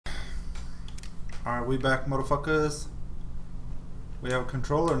Alright, we back, motherfuckers. We have a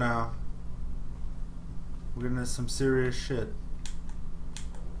controller now. We're getting into some serious shit.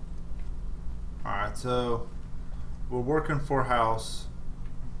 Alright, so we're working for house.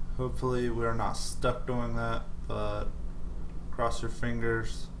 Hopefully we're not stuck doing that, but cross your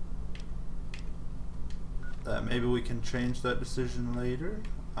fingers that maybe we can change that decision later.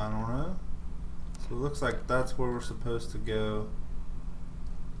 I don't know. So it looks like that's where we're supposed to go.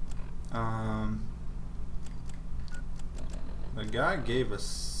 The guy gave us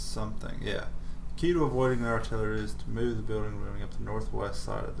something. Yeah. Key to avoiding the artillery is to move the building moving up the northwest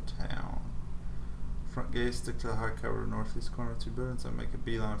side of the town. Front gate, stick to the high cover northeast corner of two buildings and make a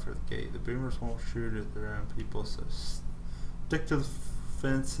beeline for the gate. The boomers won't shoot at their own people, so stick to the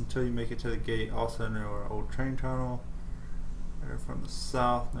fence until you make it to the gate. Also near our old train tunnel. They're from the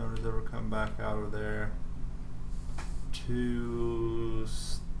south. No one has ever come back out of there to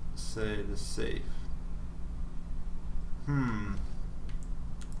say the safe.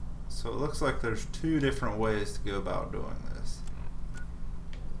 So it looks like there's two different ways to go about doing this.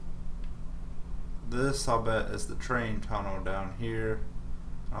 This, I'll bet, is the train tunnel down here.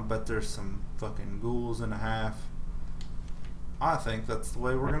 I bet there's some fucking ghouls and a half. I think that's the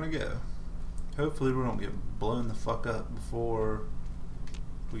way we're gonna go. Hopefully we don't get blown the fuck up before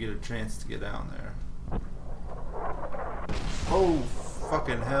we get a chance to get down there. Oh,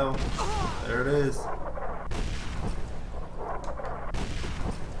 fucking hell. There it is.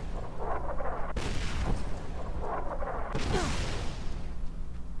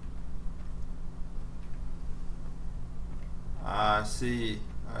 I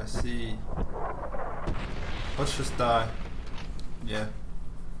see. Let's just die. Yeah.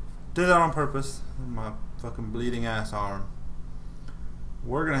 Did that on purpose. My fucking bleeding ass arm.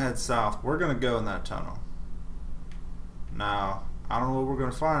 We're gonna head south. We're gonna go in that tunnel. Now, I don't know what we're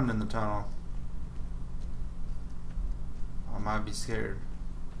gonna find in the tunnel. I might be scared.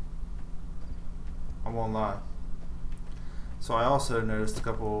 I won't lie. So I also noticed a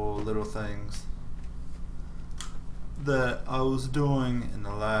couple little things that I was doing in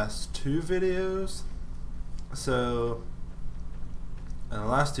the last two videos. So in the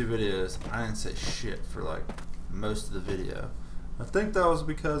last two videos I didn't say shit for like most of the video. I think that was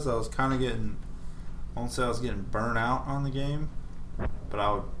because I was kind of getting, I won't say I was getting burnt out on the game, but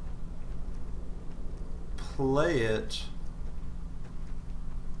I would play it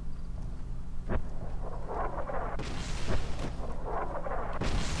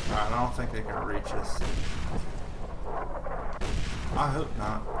I don't think they can reach us. I hope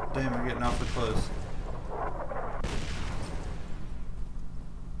not. Damn, we're getting awfully close.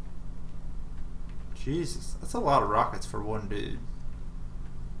 Jesus, that's a lot of rockets for one dude.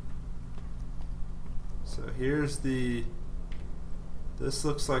 So here's the... This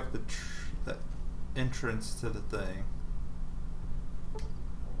looks like the entrance to the thing.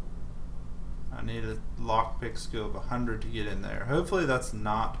 I need a lockpick skill of 100 to get in there. Hopefully that's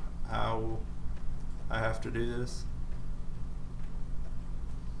not how I have to do this.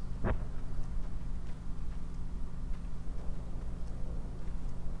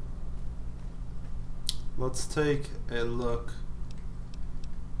 Let's take a look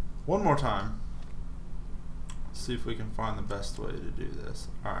one more time. See if we can find the best way to do this.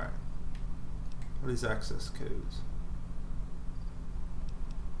 Alright. What are these access codes?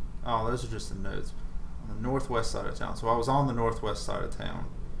 Oh, those are just the nodes. On the northwest side of town. So I was on the northwest side of town.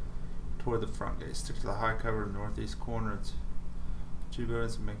 Toward the front gate. Stick to the high cover in the northeast corner. It's two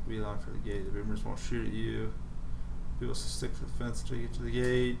buildings and make a beeline for the gate. The boomers won't shoot at you. People stick to the fence until you get to the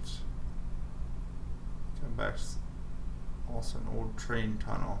gate. Come back. Also an old train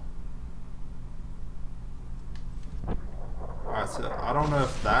tunnel. Alright, so I don't know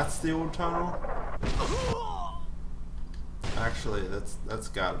if that's the old tunnel. Actually, that's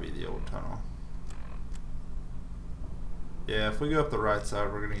gotta be the old tunnel. Yeah, if we go up the right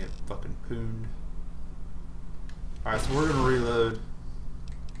side, we're gonna get fucking pooned. Alright, so we're gonna reload.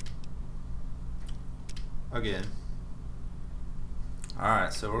 Again.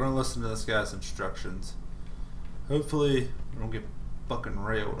 Alright, so we're gonna listen to this guy's instructions. Hopefully, we don't get fucking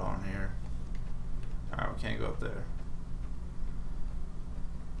railed on here. Alright, we can't go up there.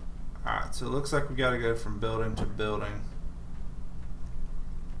 Alright, so it looks like we gotta go from building to building.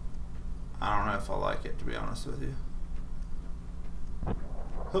 I don't know if I like it, to be honest with you.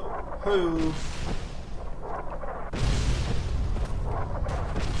 Ho!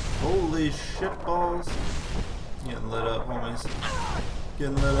 Holy shit balls! Getting lit up, homies.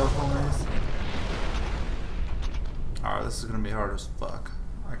 Getting lit up, homies. Alright, this is gonna be hard as fuck.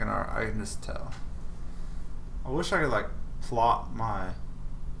 I can just tell. I wish I could like plot my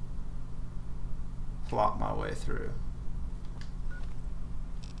plot my way through.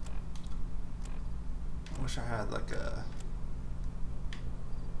 I wish I had like a...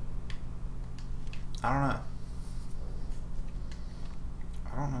 I don't know.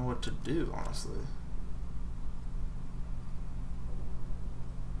 I don't know what to do, honestly.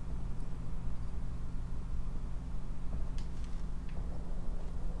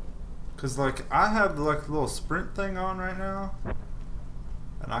 Cause like I have like the little sprint thing on right now,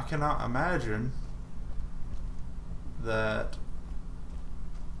 and I cannot imagine that.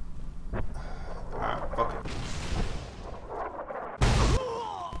 Alright, fuck it.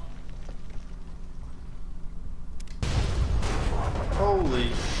 Holy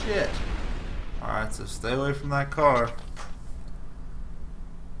shit! Alright, so stay away from that car.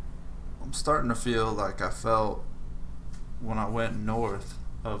 I'm starting to feel like I felt when I went north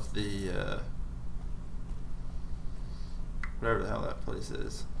of the whatever the hell that place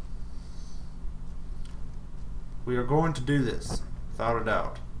is. We are going to do this without a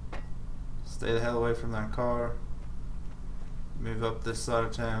doubt. Stay the hell away from that car. Move up this side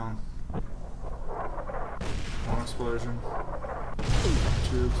of town. One explosion.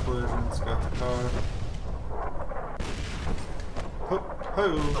 2 explosions. Got the car.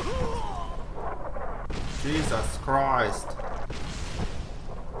 Ho! Jesus Christ.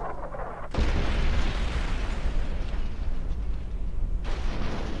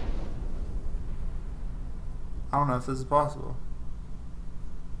 I don't know if this is possible.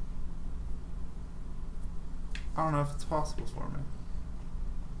 I don't know if it's possible for me.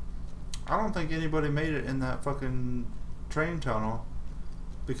 I don't think anybody made it in that fucking train tunnel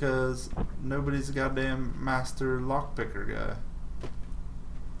because nobody's a goddamn master lockpicker guy.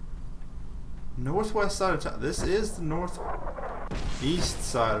 Northwest side of town. This is the northeast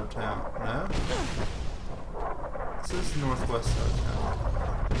side of town. No? This is the northwest side of town.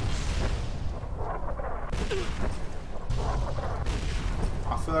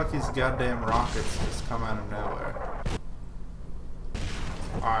 I feel like these goddamn rockets just come out of nowhere.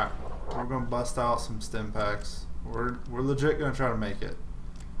 Alright, we're gonna bust out some stim packs. We're legit gonna try to make it.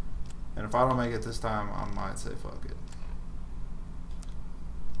 And if I don't make it this time, I might say fuck it.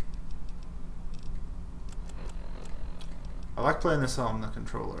 I like playing this on the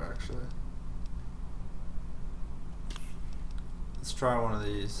controller actually. Let's try one of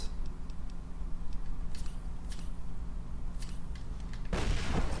these.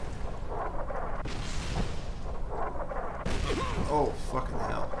 Oh, fucking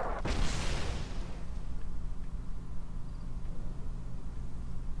hell.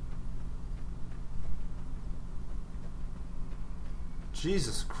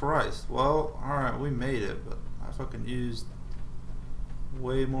 Jesus Christ. Well, alright, we made it, but I fucking used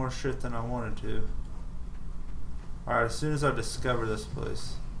way more shit than I wanted to. Alright, as soon as I discover this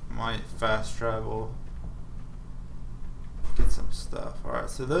place, I might fast travel, get some stuff. Alright,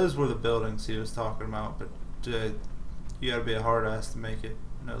 so those were the buildings he was talking about, but you gotta be a hard ass to make it,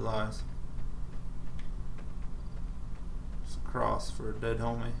 no lies. It's a cross for a dead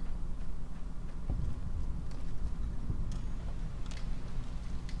homie.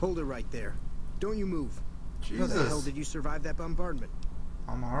 Hold it right there. Don't you move. Jesus. How the hell did you survive that bombardment?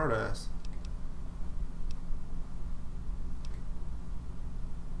 I'm a hard ass.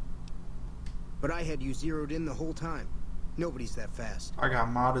 But I had you zeroed in the whole time. Nobody's that fast. I got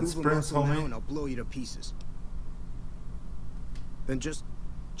modded Move sprints, a muscle now homie. and I'll blow you to pieces. Then just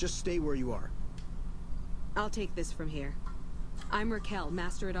stay where you are. I'll take this from here. I'm Raquel,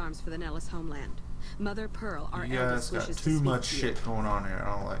 Master-at-Arms for the Nellis homeland. Mother Pearl, our You guys eldest, got wishes to too speak much to you. shit going on here.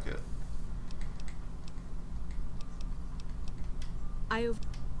 I don't like it.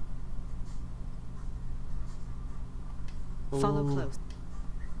 Follow Ooh. close.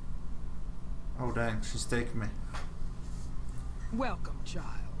 Oh dang, she's taking me. Welcome, child.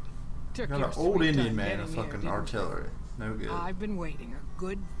 Took Got you an a old sweet Indian time man getting of here, fucking didn't you? artillery. No good. I've been waiting a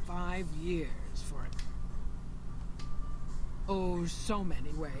good 5 years for it. Oh, so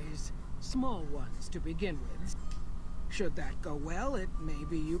many ways. Small ones to begin with. Should that go well,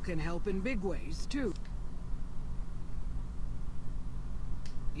 maybe you can help in big ways, too.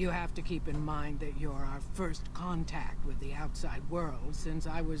 You have to keep in mind that you're our first contact with the outside world since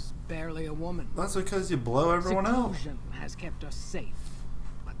I was barely a woman. That's because you blow everyone out. Seclusion has kept us safe,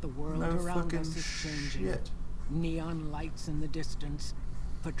 but the world No around fucking us is changing. shit. Neon lights in the distance,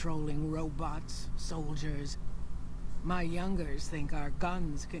 patrolling robots, soldiers. My youngers think our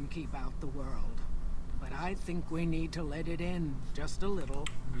guns can keep out the world, but I think we need to let it in just a little.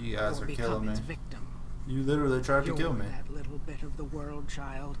 You guys or are become killing me. its victim. You literally tried to You're kill me. that little bit of the world,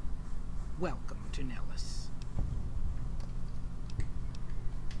 child. Welcome to Nellis.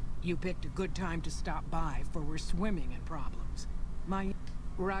 You picked a good time to stop by, for we're swimming in problems.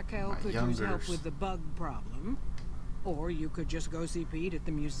 Raquel could use help with the bug problem. Or you could just go see Pete at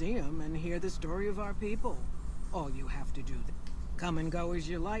the museum and hear the story of our people. All you have to do. Come and go as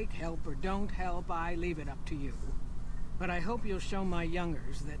you like, help or don't help, I leave it up to you. But I hope you'll show my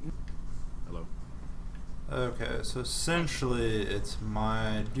youngers that... Hello? Okay, so essentially it's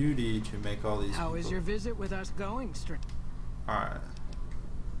my duty to make all these How people... is your visit with us going, Alright.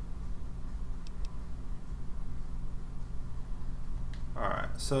 Alright,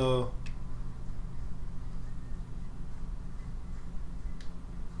 so...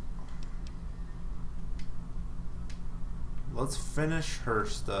 let's finish her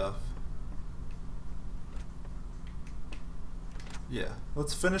stuff. Yeah,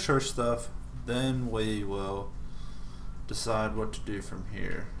 let's finish her stuff, then we will decide what to do from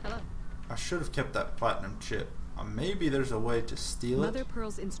here. Hello. I should have kept that platinum chip. Maybe there's a way to steal it. Mother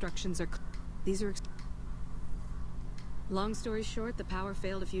Pearl's instructions are... these are... Long story short, the power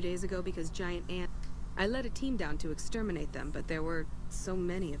failed a few days ago because giant ants... I led a team down to exterminate them, but there were so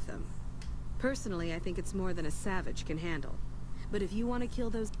many of them. Personally, I think it's more than a savage can handle. But if you want to kill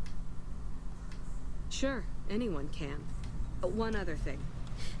those... Sure, anyone can. But one other thing.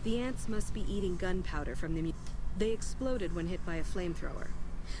 The ants must be eating gunpowder from the... They exploded when hit by a flamethrower.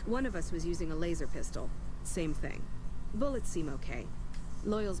 One of us was using a laser pistol. Same thing. Bullets seem okay.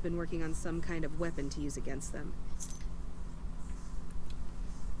 Loyal's been working on some kind of weapon to use against them.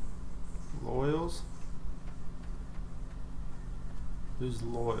 Loyals? Who's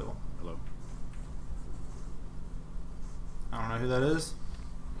Loyal? Hello? I don't know who that is.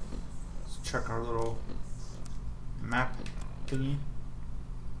 Let's check our little map thingy.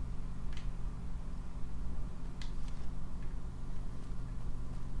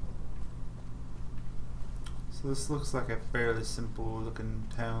 So this looks like a fairly simple looking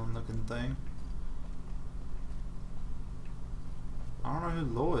town looking thing. I don't know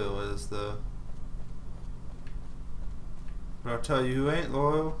who Loyal is though. But I'll tell you who ain't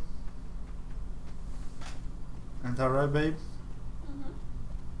loyal. Ain't that right, babe?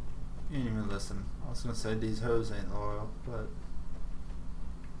 You didn't even listen. I was gonna say these hoes ain't loyal, but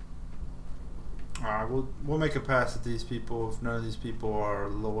alright, we'll make a pass at these people. If none of these people are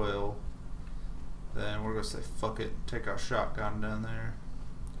loyal, then we're gonna say fuck it, take our shotgun down there,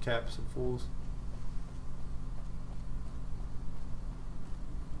 cap some fools.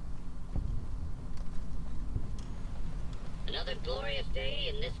 Another glorious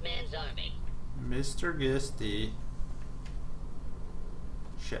day in this man's army. Mr. Gisty.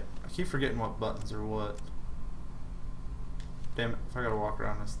 Shit, I keep forgetting what buttons are what. Damn it, if I gotta walk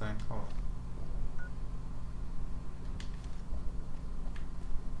around this thing. Hold on.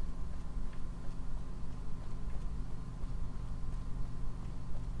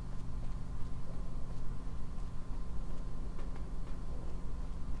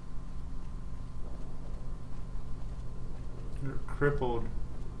 You're crippled.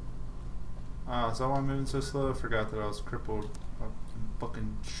 Is that why I'm moving so slow? I forgot that I was crippled. I'm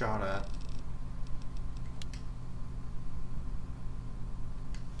fucking shot at.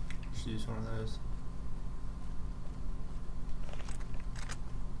 Just use one of those.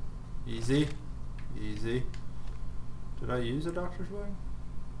 Easy. Easy. Did I use a doctor's bag?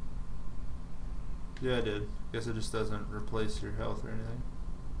 Yeah, I did. Guess it just doesn't replace your health or anything.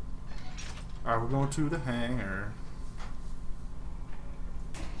 Alright, we're going to the hangar.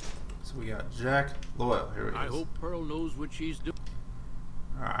 So we got Jack Loyal. Here we go. I hope Pearl knows what she's doing.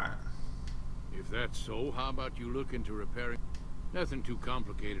 Alright. If that's so, how about you look into repairing? Nothing too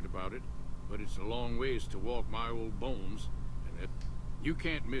complicated about it, but it's a long ways to walk my old bones, and you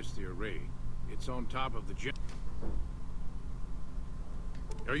can't miss the array. It's on top of the gym.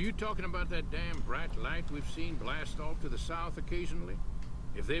 Are you talking about that damn bright light we've seen blast off to the south occasionally?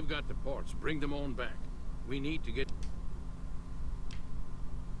 If they've got the parts, bring them on back. We need to get...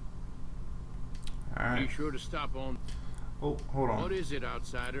 Alright. Be sure to stop on... Oh, hold on. What is it,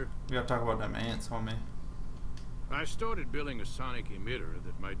 outsider? We gotta talk about them ants on me. I started building a sonic emitter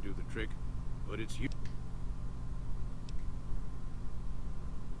that might do the trick, but it's you.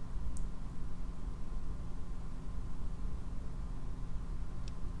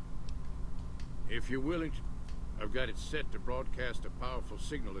 If you're willing to, I've got it set to broadcast a powerful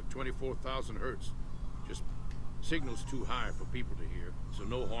signal at 24,000 hertz. Just signal's too high for people to hear, so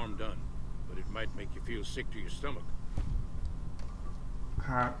no harm done. But it might make you feel sick to your stomach.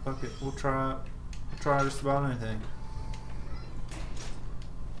 Alright, fuck it. We'll try just about anything.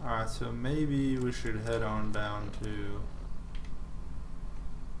 Alright, so maybe we should head on down to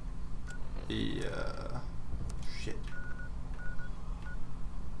the shit.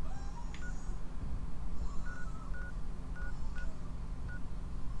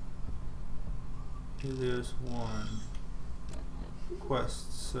 Helios 1.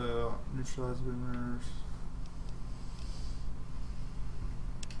 Quest, so neutralize boomers.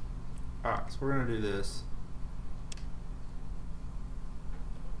 Alright, so we're gonna do this.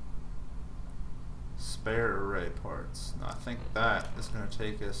 Spare array parts. Now I think that is gonna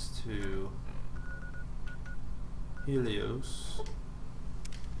take us to Helios.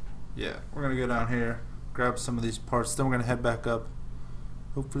 Yeah, we're gonna go down here, grab some of these parts, then we're gonna head back up.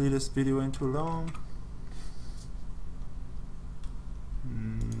 Hopefully this video ain't too long.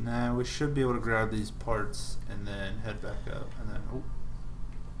 Nah, we should be able to grab these parts and then head back up, and then oh.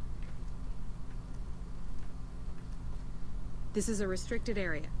 This is a restricted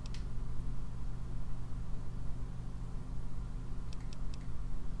area.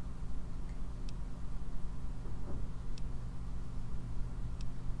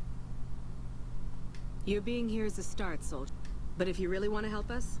 Your being here is a start, soldier. But if you really want to help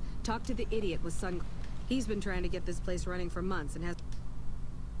us, talk to the idiot with sun. He's been trying to get this place running for months and has...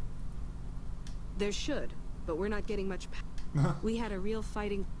 There should, but we're not getting much We had a real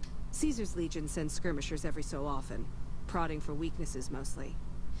fighting... Caesar's Legion sends skirmishers every so often, prodding for weaknesses mostly.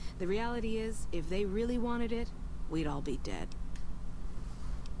 The reality is, if they really wanted it, we'd all be dead.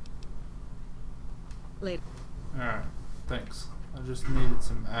 Later. Alright, thanks. I just needed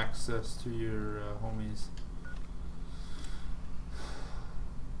some access to your homies.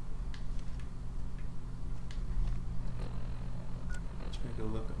 Take a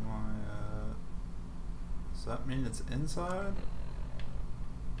look at my, does that mean it's inside?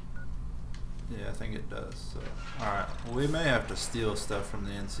 Yeah, I think it does, so. Alright, well, we may have to steal stuff from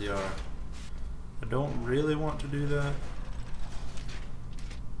the NCR. I don't really want to do that,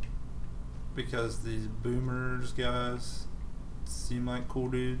 because these boomers guys seem like cool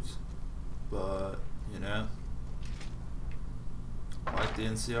dudes, but, you know, I like the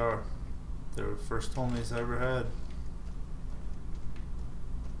NCR. They were the first homies I ever had.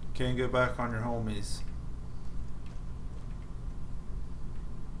 Can't go back on your homies.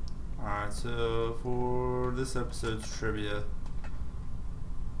 Alright, so for this episode's trivia,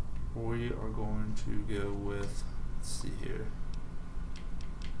 we are going to go with, let's see here.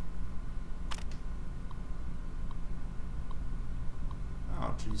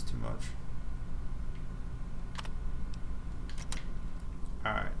 Oh geez, too much.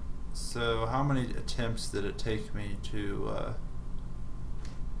 Alright, so how many attempts did it take me to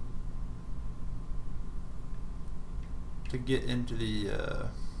get into the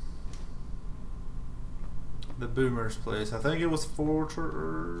boomer's place? I think it was 3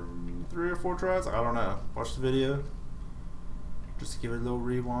 or 4 tries. I don't know. Watch the video. Just to give it a little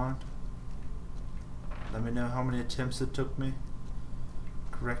rewind. Let me know how many attempts it took me.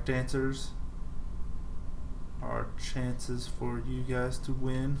 Correct answers are chances for you guys to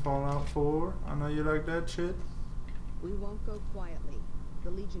win Fallout 4. I know you like that shit. We won't go quietly.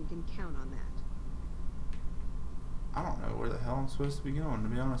 The Legion can count on that. I don't know where the hell I'm supposed to be going, to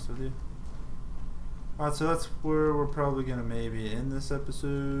be honest with you. Alright, so that's where we're probably going to maybe end this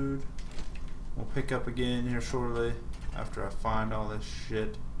episode. We'll pick up again here shortly after I find all this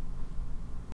shit.